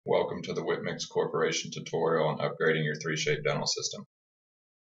Welcome to the Whitmix Corporation tutorial on upgrading your 3Shape dental system.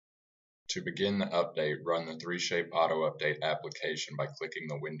 To begin the update, run the 3Shape Auto Update application by clicking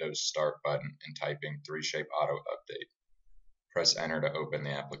the Windows Start button and typing 3Shape Auto Update. Press Enter to open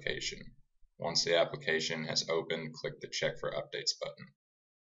the application. Once the application has opened, click the Check for Updates button.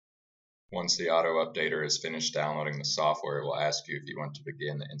 Once the Auto Updater is finished downloading the software, it will ask you if you want to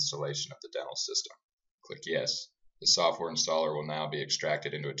begin the installation of the dental system. Click Yes. The software installer will now be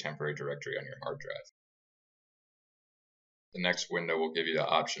extracted into a temporary directory on your hard drive. The next window will give you the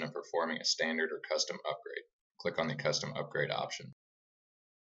option of performing a standard or custom upgrade. Click on the Custom Upgrade option.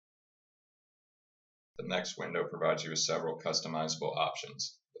 The next window provides you with several customizable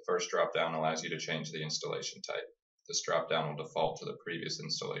options. The first drop-down allows you to change the installation type. This drop-down will default to the previous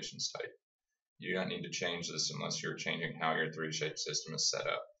installations type. You do not need to change this unless you're changing how your 3Shape system is set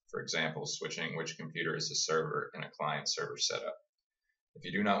up. For example, switching which computer is the server in a client-server setup. If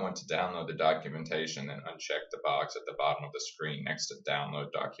you do not want to download the documentation, then uncheck the box at the bottom of the screen next to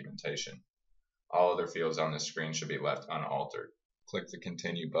Download Documentation. All other fields on this screen should be left unaltered. Click the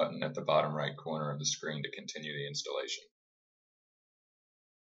Continue button at the bottom right corner of the screen to continue the installation.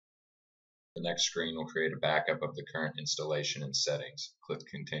 The next screen will create a backup of the current installation and settings. Click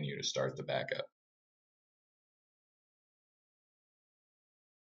Continue to start the backup.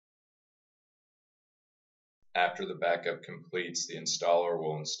 After the backup completes, the installer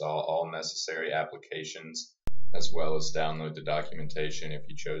will install all necessary applications as well as download the documentation if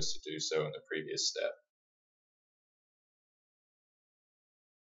you chose to do so in the previous step.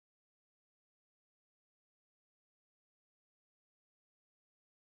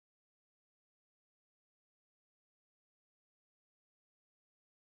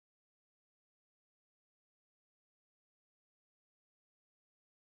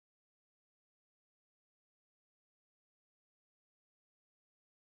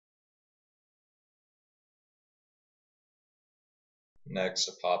 Next,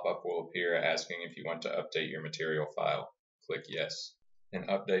 a pop-up will appear asking if you want to update your material file. Click Yes. An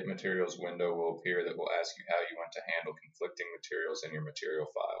Update Materials window will appear that will ask you how you want to handle conflicting materials in your material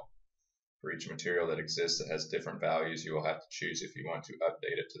file. For each material that exists that has different values, you will have to choose if you want to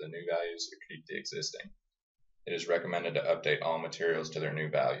update it to the new values or keep the existing. It is recommended to update all materials to their new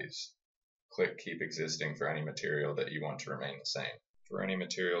values. Click Keep Existing for any material that you want to remain the same. For any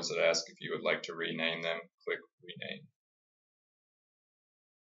materials that ask if you would like to rename them, click Rename.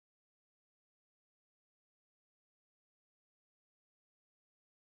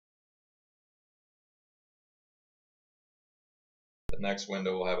 The next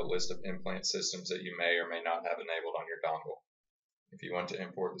window will have a list of implant systems that you may or may not have enabled on your dongle. If you want to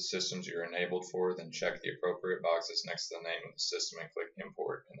import the systems you're enabled for, then check the appropriate boxes next to the name of the system and click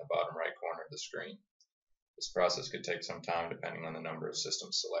Import in the bottom right corner of the screen. This process could take some time depending on the number of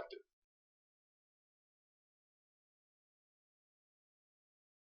systems selected.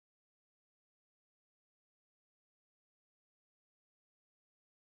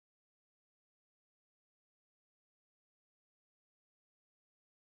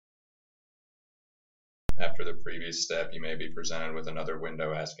 After the previous step, you may be presented with another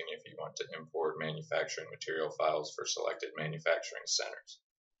window asking if you want to import manufacturing material files for selected manufacturing centers.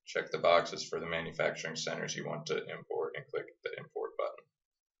 Check the boxes for the manufacturing centers you want to import and click the Import button.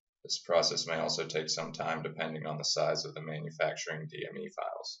 This process may also take some time depending on the size of the manufacturing DME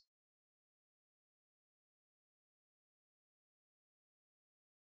files.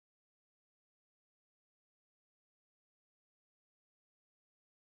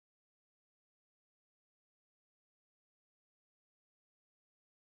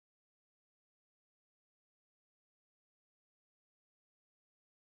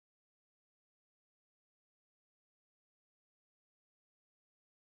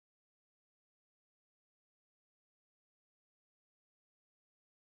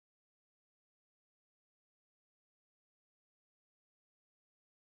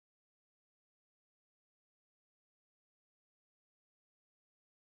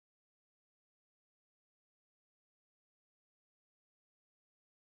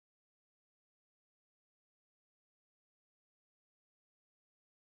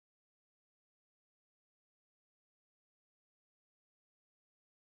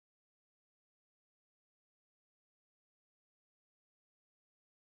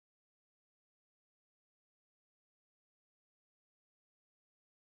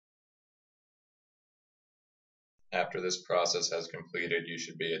 After this process has completed, you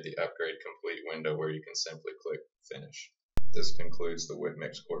should be at the Upgrade Complete window where you can simply click Finish. This concludes the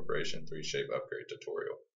Whitmix Corporation 3Shape upgrade tutorial.